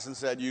guys and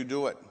said, "You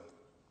do it."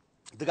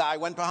 The guy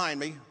went behind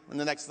me, and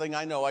the next thing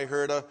I know, I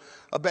heard a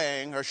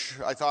bang,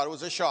 I thought it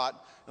was a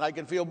shot, and I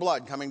can feel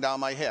blood coming down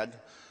my head,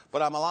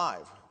 but I'm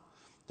alive.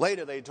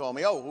 Later they told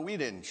me, "Oh, we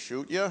didn't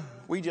shoot you.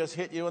 We just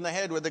hit you in the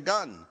head with the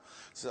gun."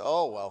 So,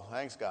 "Oh, well,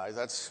 thanks, guys.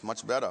 That's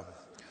much better."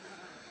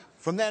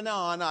 From then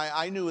on,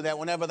 I knew that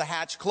whenever the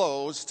hatch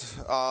closed,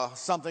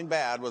 something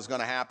bad was going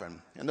to happen.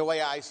 And the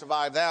way I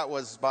survived that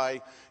was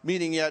by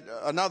meeting yet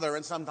another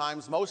and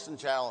sometimes most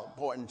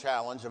important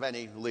challenge of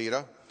any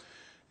leader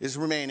is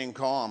remaining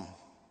calm.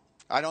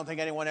 I don't think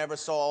anyone ever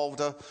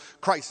solved a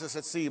crisis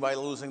at sea by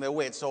losing their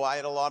wits, so I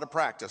had a lot of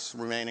practice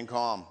remaining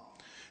calm.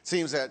 It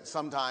seems that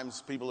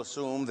sometimes people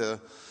assume the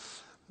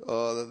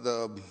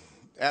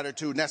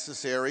attitude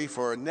necessary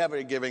for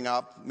never giving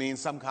up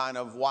means some kind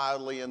of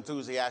wildly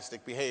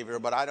enthusiastic behavior,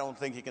 but I don't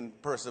think you can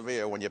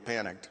persevere when you're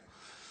panicked.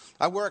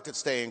 I worked at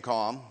staying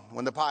calm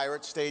when the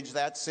pirates staged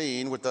that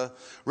scene with the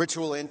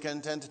ritual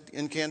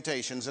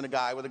incantations and a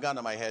guy with a gun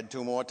to my head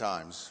 2 more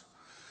times.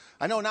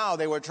 I know now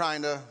they were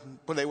trying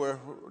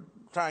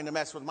to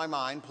mess with my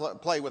mind,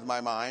 play with my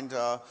mind,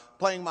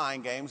 playing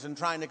mind games and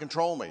trying to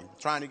control me,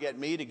 trying to get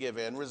me to give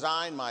in,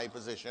 resign my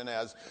position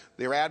as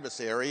their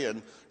adversary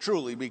and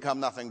truly become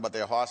nothing but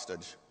their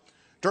hostage.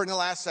 During the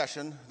last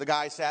session, the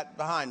guy sat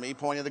behind me,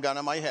 pointing the gun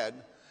at my head,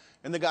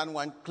 and the gun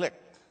went click,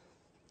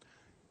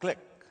 click,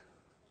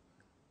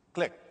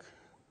 click,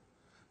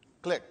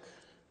 click.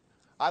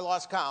 I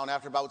lost count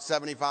after about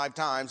 75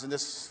 times, and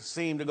this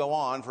seemed to go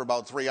on for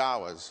about 3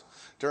 hours.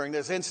 During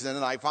this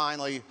incident, I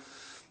finally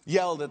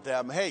yelled at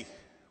them, "Hey,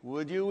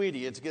 would you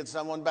idiots get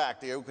someone back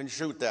there who can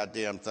shoot that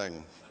damn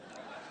thing?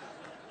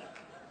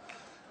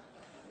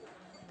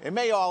 It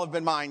may all have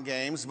been mind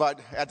games, but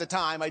at the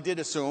time I did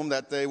assume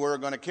that they were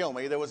going to kill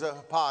me. There was a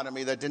part of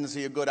me that didn't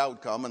see a good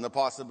outcome, and the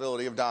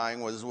possibility of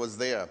dying was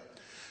there.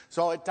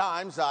 So at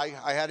times I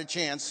had a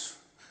chance,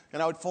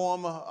 and I would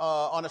form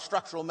on a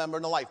structural member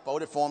in the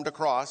lifeboat. It formed a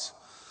cross,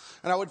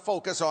 and I would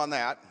focus on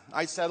that.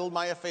 I settled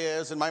my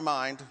affairs in my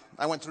mind.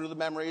 I went through the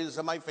memories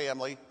of my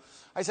family.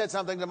 I said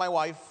something to my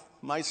wife,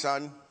 my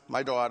son,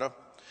 my daughter.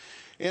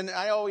 And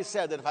I always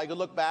said that if I could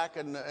look back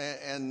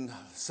and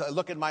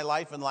look at my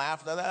life and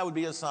laugh, that would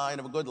be a sign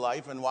of a good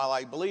life. And while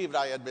I believed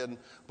I had been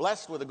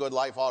blessed with a good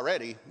life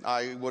already,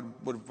 I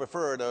would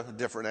prefer a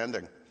different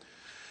ending.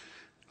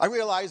 I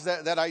realized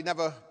that I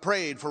never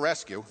prayed for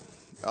rescue.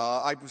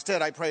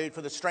 Instead, I prayed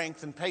for the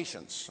strength and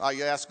patience. I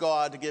asked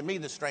God to give me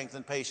the strength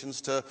and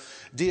patience to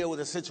deal with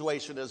the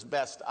situation as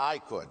best I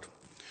could,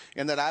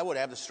 and that I would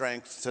have the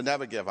strength to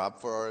never give up.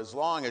 For as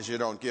long as you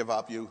don't give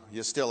up, you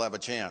still have a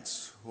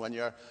chance. When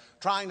you're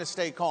trying to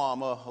stay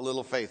calm, a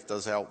little faith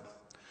does help.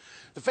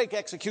 The fake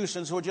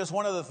executions were just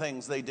one of the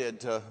things they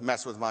did to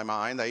mess with my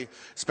mind. They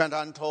spent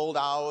untold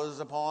hours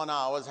upon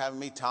hours having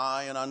me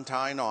tie and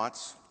untie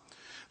knots.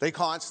 They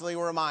constantly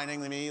were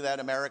reminding me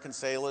that American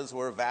sailors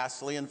were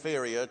vastly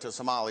inferior to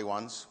Somali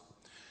ones.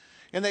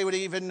 And they would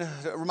even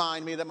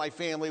remind me that my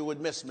family would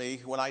miss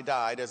me when I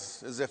died,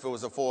 as if it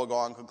was a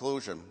foregone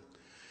conclusion.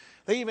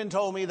 They even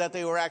told me that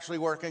they were actually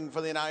working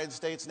for the United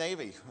States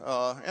Navy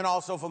and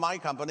also for my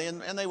company,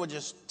 and they were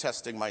just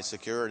testing my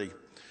security.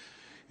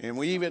 And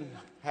we even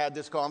had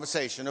this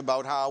conversation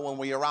about how when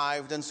we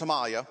arrived in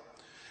Somalia,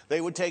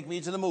 they would take me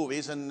to the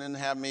movies and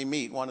have me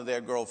meet one of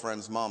their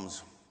girlfriends'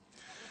 mums.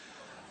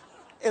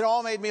 It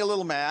all made me a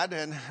little mad,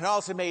 and it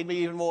also made me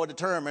even more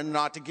determined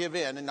not to give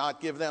in and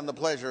not give them the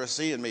pleasure of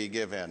seeing me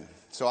give in.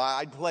 So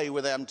I'd play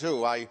with them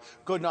too. I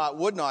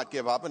would not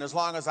give up, and as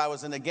long as I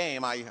was in the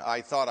game,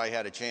 I thought I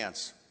had a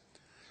chance.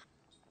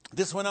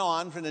 This went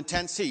on for an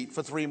intense heat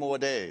for 3 more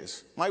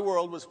days. My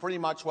world was pretty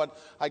much what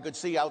I could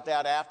see out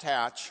that aft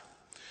hatch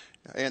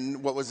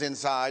and what was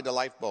inside the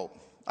lifeboat.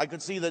 I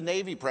could see the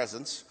Navy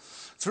presence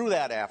through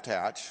that aft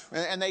hatch,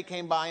 and they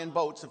came by in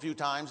boats a few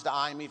times to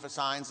eye me for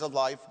signs of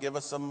life, give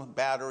us some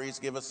batteries,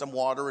 give us some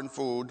water and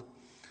food.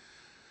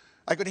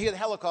 I could hear the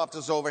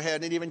helicopters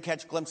overhead and even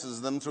catch glimpses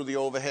of them through the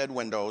overhead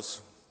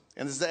windows.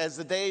 And as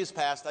the days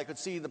passed, I could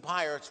see the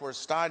pirates were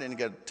starting to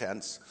get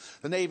tense.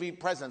 The Navy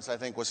presence, I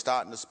think, was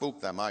starting to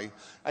spook them. I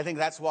think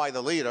that's why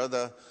the leader,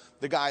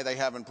 the guy they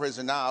have in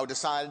prison now,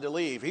 decided to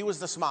leave. He was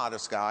the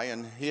smartest guy,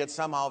 and he had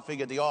somehow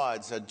figured the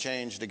odds had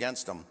changed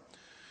against him.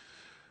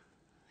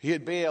 He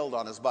had bailed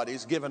on his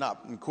buddies, given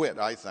up and quit,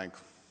 I think.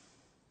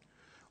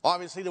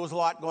 Obviously, there was a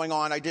lot going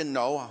on I didn't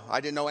know.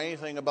 I didn't know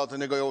anything about the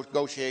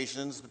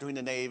negotiations between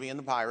the Navy and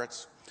the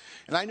pirates.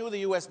 And I knew the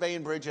U.S.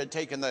 Bainbridge had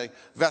taken the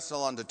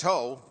vessel under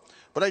tow,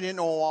 but I didn't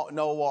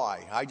know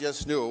why. I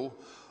just knew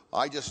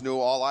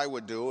all I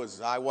would do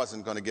is I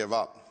wasn't going to give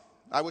up.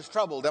 I was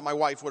troubled that my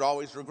wife would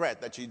always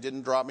regret that she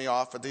didn't drop me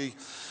off at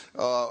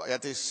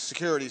the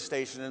security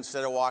station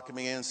instead of walking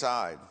me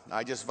inside.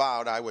 I just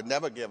vowed I would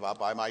never give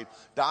up. I might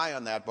die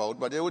on that boat,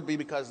 but it would be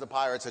because the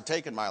pirates had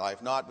taken my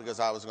life, not because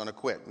I was going to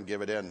quit and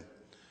give it in.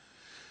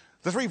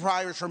 The 3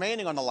 pirates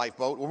remaining on the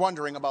lifeboat were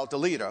wondering about the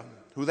leader,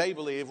 who they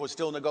believed was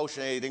still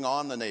negotiating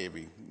on the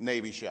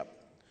Navy ship.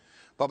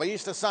 But by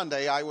Easter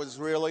Sunday, I was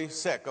really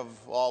sick of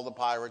all the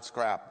pirates'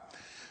 crap.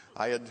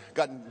 I had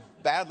gotten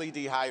badly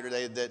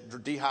dehydrated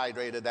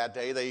that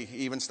day. They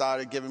even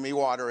started giving me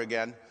water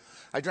again.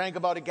 I drank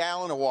about a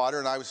gallon of water,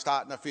 and I was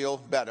starting to feel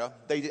better.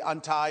 They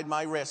untied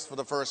my wrist for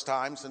the first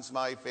time since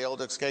my failed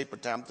escape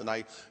attempt, and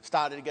I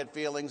started to get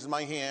feelings in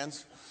my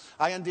hands.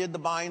 I undid the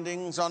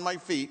bindings on my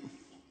feet,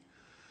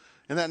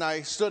 and then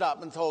I stood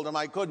up and told them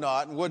I could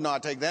not and would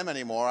not take them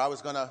anymore. I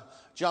was going to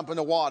jump in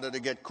the water to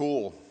get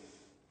cool.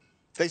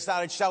 They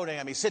started shouting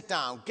at me, "Sit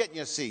down, get in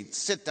your seat,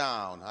 sit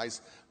down." I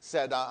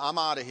said, "I'm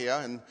out of here,"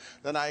 and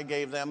then I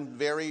gave them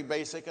very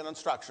basic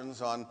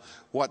instructions on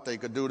what they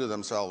could do to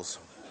themselves.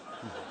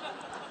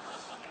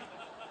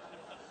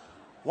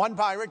 One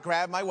pirate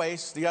grabbed my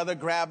waist, the other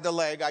grabbed the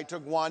leg. I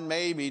took 1,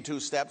 maybe 2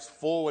 steps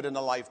forward in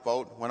the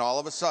lifeboat when all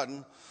of a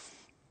sudden,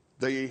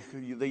 the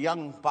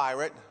young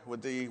pirate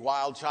with the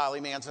wild Charlie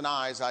Manson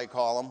eyes, I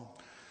call him,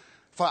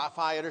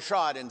 fired a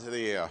shot into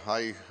the air.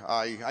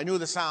 I knew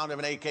the sound of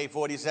an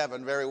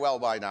AK-47 very well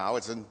by now.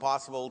 It's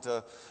impossible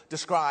to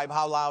describe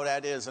how loud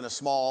that is in a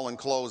small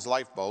enclosed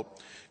lifeboat.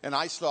 And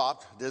I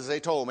stopped, as they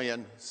told me,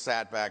 and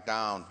sat back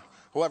down.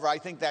 However, I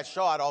think that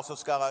shot also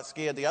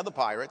scared the other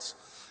pirates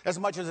as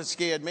much as it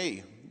scared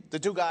me. The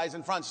 2 guys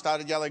in front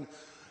started yelling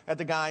at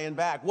the guy in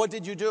back, "What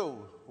did you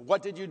do?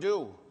 What did you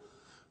do?"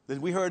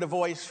 Then we heard a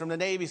voice from the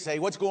Navy say,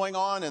 "What's going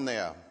on in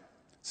there?"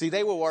 See,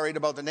 they were worried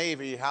about the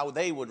Navy, how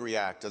they would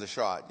react to the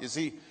shot. You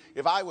see,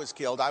 if I was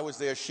killed, I was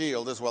their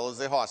shield as well as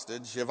their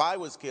hostage. If I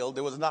was killed,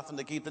 there was nothing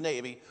to keep the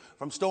Navy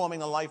from storming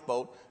the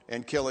lifeboat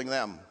and killing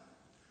them.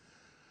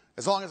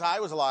 As long as I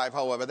was alive,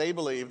 however, they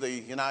believed the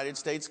United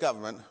States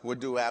government would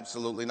do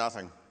absolutely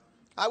nothing.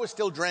 I was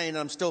still drained and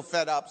I'm still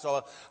fed up,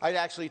 so I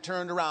actually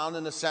turned around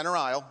in the center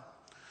aisle,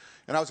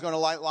 and I was going to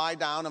lie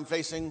down. I'm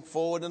facing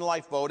forward in the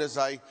lifeboat as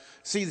I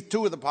see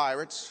two of the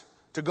pirates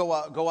to go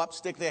up,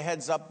 stick their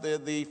heads up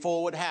the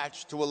forward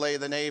hatch to allay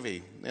the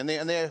Navy. And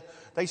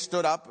they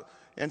stood up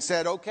and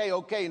said,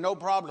 okay, no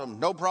problem,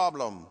 no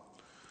problem.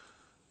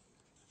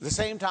 At the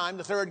same time,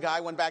 the third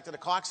guy went back to the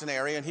coxswain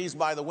area, and he's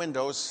by the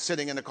windows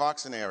sitting in the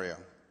coxswain area.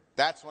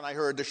 That's when I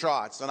heard the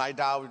shots, and I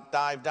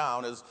dived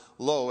down as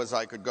low as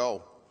I could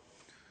go.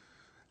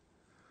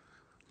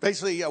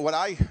 Basically, what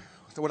I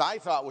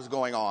thought was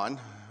going on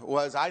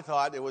was I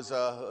thought it was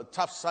a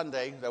tough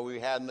Sunday that we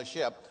had in the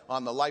ship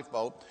on the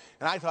lifeboat,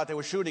 and I thought they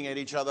were shooting at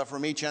each other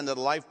from each end of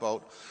the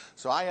lifeboat.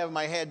 So I have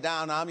my head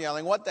down, I'm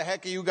yelling, "What the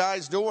heck are you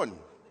guys doing?"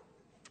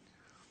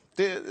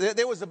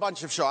 There was a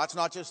bunch of shots,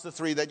 not just the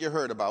three that you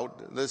heard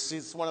about.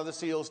 One of the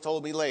SEALs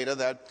told me later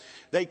that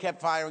they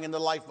kept firing in the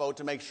lifeboat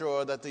to make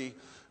sure that the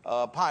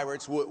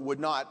pirates would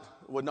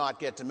not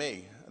get to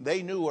me.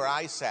 They knew where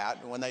I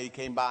sat when they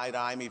came by to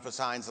eye me for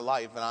signs of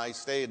life, and I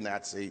stayed in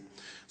that seat.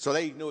 So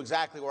they knew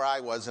exactly where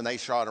I was, and they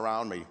shot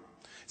around me.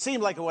 It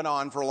seemed like it went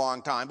on for a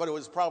long time, but it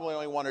was probably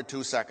only 1 or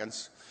 2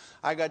 seconds.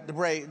 I got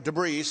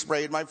debris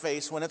sprayed my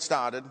face when it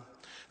started.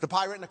 The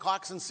pirate in the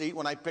coxswain seat,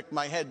 when I picked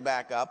my head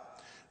back up,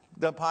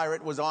 the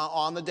pirate was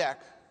on the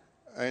deck,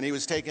 and he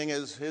was taking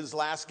his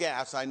last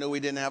gas. I knew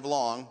he didn't have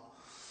long,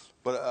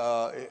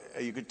 but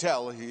you could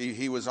tell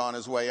he was on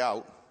his way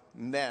out.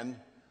 And then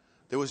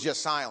there was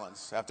just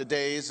silence. After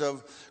days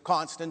of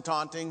constant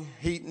taunting,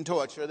 heat, and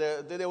torture,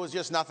 there was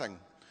just nothing.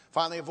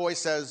 Finally, a voice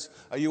says,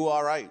 "Are you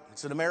all right?"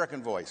 It's an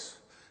American voice.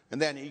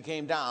 And then he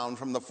came down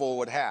from the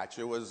forward hatch.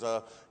 It was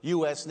a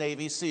U.S.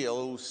 Navy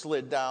SEAL who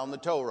slid down the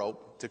tow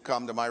rope to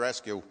come to my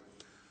rescue.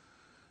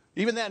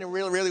 Even then, it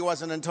really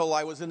wasn't until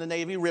I was in the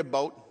Navy rib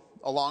boat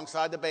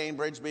alongside the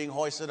Bainbridge being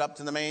hoisted up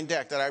to the main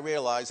deck that I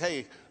realized,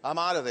 hey, I'm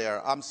out of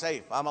there. I'm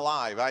safe. I'm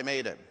alive. I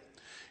made it.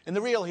 And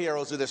the real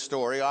heroes of this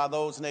story are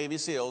those Navy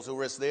SEALs who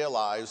risked their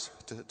lives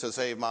to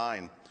save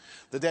mine.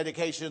 The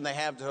dedication they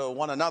have to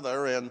one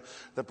another and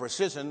the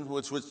precision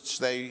with which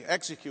they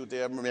execute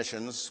their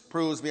missions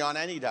proves beyond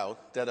any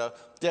doubt that a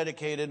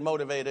dedicated,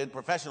 motivated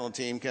professional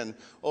team can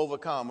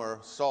overcome or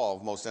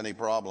solve most any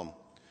problem.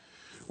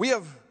 We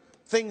have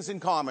things in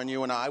common,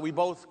 you and I. We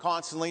both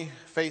constantly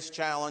face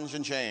challenge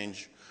and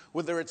change.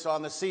 Whether it's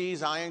on the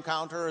seas I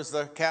encounter as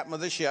the captain of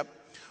the ship,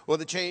 or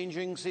the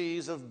changing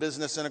seas of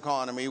business and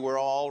economy, we're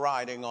all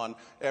riding on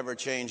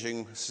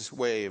ever-changing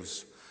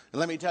waves. And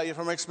let me tell you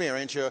from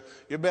experience,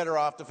 you're better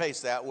off to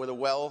face that with a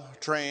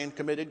well-trained,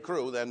 committed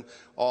crew than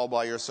all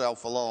by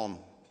yourself alone.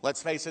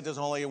 Let's face it, there's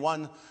only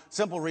one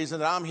simple reason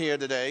that I'm here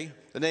today,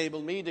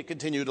 enabled me to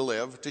continue to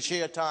live, to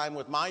share time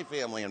with my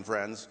family and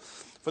friends,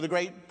 for the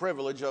great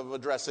privilege of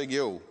addressing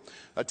you,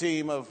 a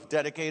team of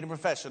dedicated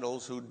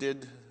professionals who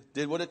did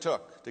what it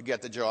took to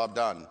get the job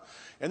done.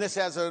 And this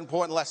has an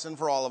important lesson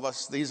for all of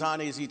us. These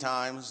aren't easy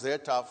times. They're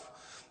tough,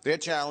 they're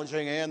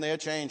challenging, and they're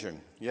changing.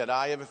 Yet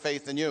I have a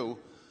faith in you.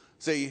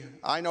 See,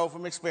 I know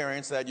from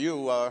experience that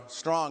you are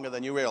stronger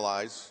than you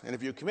realize, and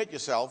if you commit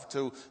yourself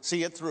to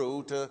see it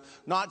through, to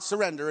not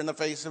surrender in the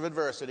face of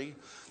adversity,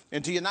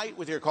 and to unite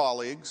with your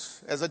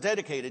colleagues as a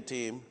dedicated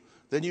team,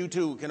 then you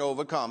too can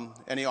overcome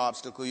any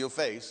obstacle you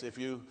face if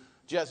you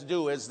just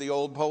do as the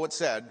old poet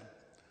said.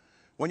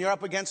 When you're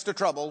up against a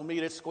trouble,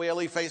 meet it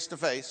squarely face to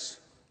face.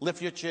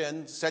 Lift your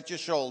chin, set your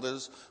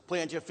shoulders,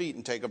 plant your feet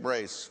and take a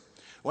brace.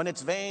 When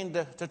it's vain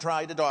to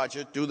try to dodge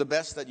it, do the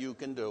best that you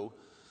can do.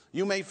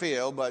 You may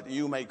fail, but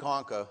you may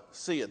conquer.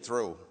 See it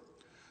through.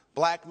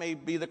 Black may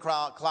be the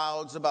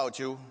clouds about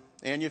you,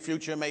 and your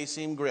future may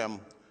seem grim.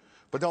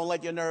 But don't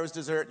let your nerves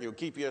desert you.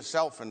 Keep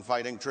yourself in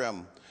fighting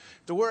trim.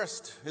 The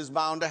worst is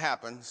bound to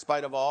happen, in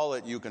spite of all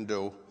that you can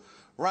do.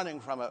 Running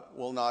from it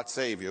will not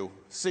save you.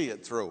 See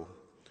it through.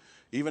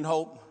 Even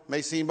hope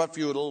may seem but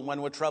futile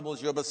when with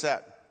troubles you're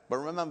beset. But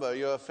remember,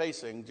 you're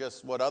facing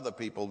just what other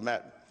people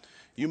met.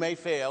 You may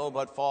fail,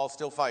 but fall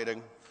still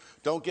fighting.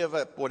 Don't give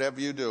up whatever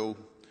you do.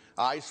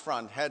 Eyes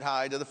front, head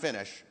high to the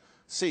finish.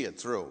 See it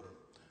through.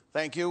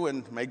 Thank you,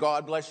 and may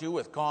God bless you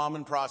with calm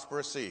and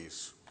prosperous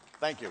seas.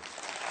 Thank you.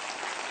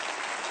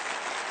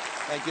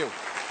 Thank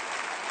you.